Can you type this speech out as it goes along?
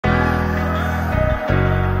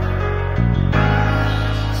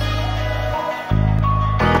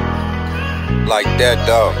like that,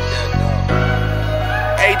 dog.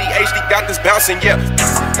 ADHD got this bouncing, yeah.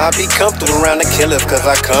 I be comfortable around the killers cause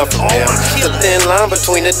I come from them. The thin line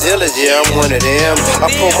between the dealers, yeah, I'm one of them. I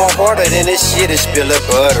pull my harder than this shit and spill the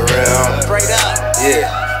butter around. Yeah,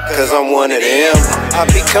 cause I'm one of them. I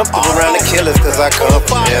be comfortable around the killers cause I come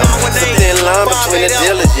from them. The thin line between the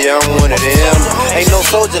dealers, yeah, I'm one of them. Ain't no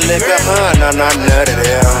soldier left behind, nah, not none of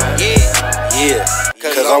them. Yeah,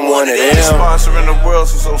 cause I'm one of them. Sponsor in the world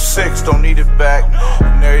since 06, don't need it back.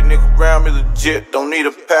 And every nigga around me legit, don't need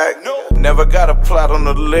a pack. Never got a plot on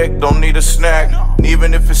the lick, don't need a snack. And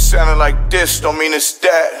even if it sounded like this, don't mean it's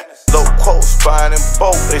that. Low quotes, buying in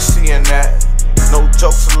bulk, they seeing that. No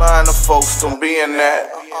jokes lying to folks, don't be in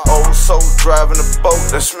that. Old soul driving the boat,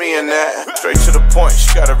 that's me in that. Straight to the point,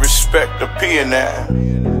 you gotta respect the P in that.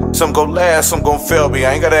 Some gon' last, some gon' fail me.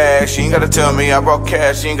 I ain't gotta ask, you ain't gotta tell me. I brought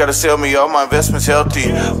cash, you ain't gotta sell me. All my investments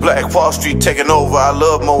healthy. Black Wall Street taking over. I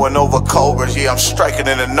love mowing over Cobras. Yeah, I'm striking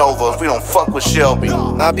in the Novas. We don't fuck with Shelby.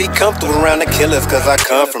 I be comfortable around the killers cause I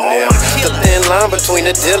come from them. The thin line between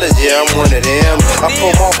the dealers, yeah, I'm one of them. I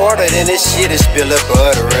pull my harder than this shit and spill the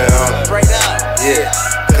butter around. Yeah,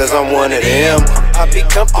 cause I'm one of them. I be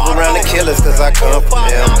comfortable around the killers cause I come from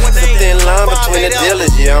them. The thin line between the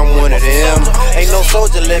dealers, yeah, I'm one of them. Ain't no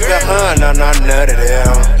soldier left behind, nah, not none of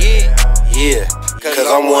them. Yeah, cause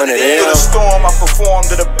I'm one of them. Through the storm, I perform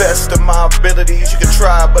to the best of my abilities. You can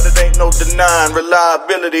try, but it ain't no denying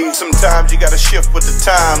reliability. Sometimes you gotta shift with the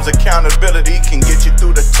times. Accountability can get you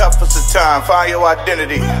through the toughest of time. Find your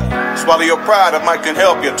identity. Swallow your pride, I might can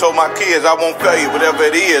help you. Told my kids I won't fail you. Whatever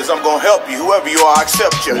it is, I'm gonna help you. Whoever you are, I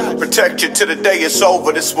accept you. Protect you till the day it's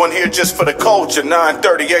over. This one here just for the culture.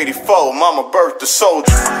 9/30/84, mama birthed a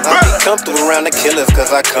soldier. I be comfortable around the killers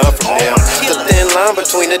cause I come from them. The thin line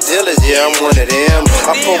between the dealers, yeah, I'm one of them.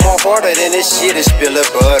 I pull my harder than this shit and spill the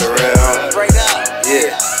butter around.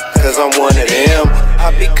 Yeah, cause I'm one of them. I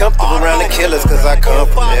be comfortable around the killers cause I come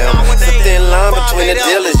from them. The thin line between the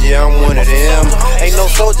dealers, yeah, I'm one of them. Ain't no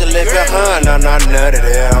soldier left behind, nah, not none of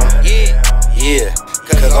them. Yeah,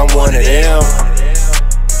 cause I'm one of them.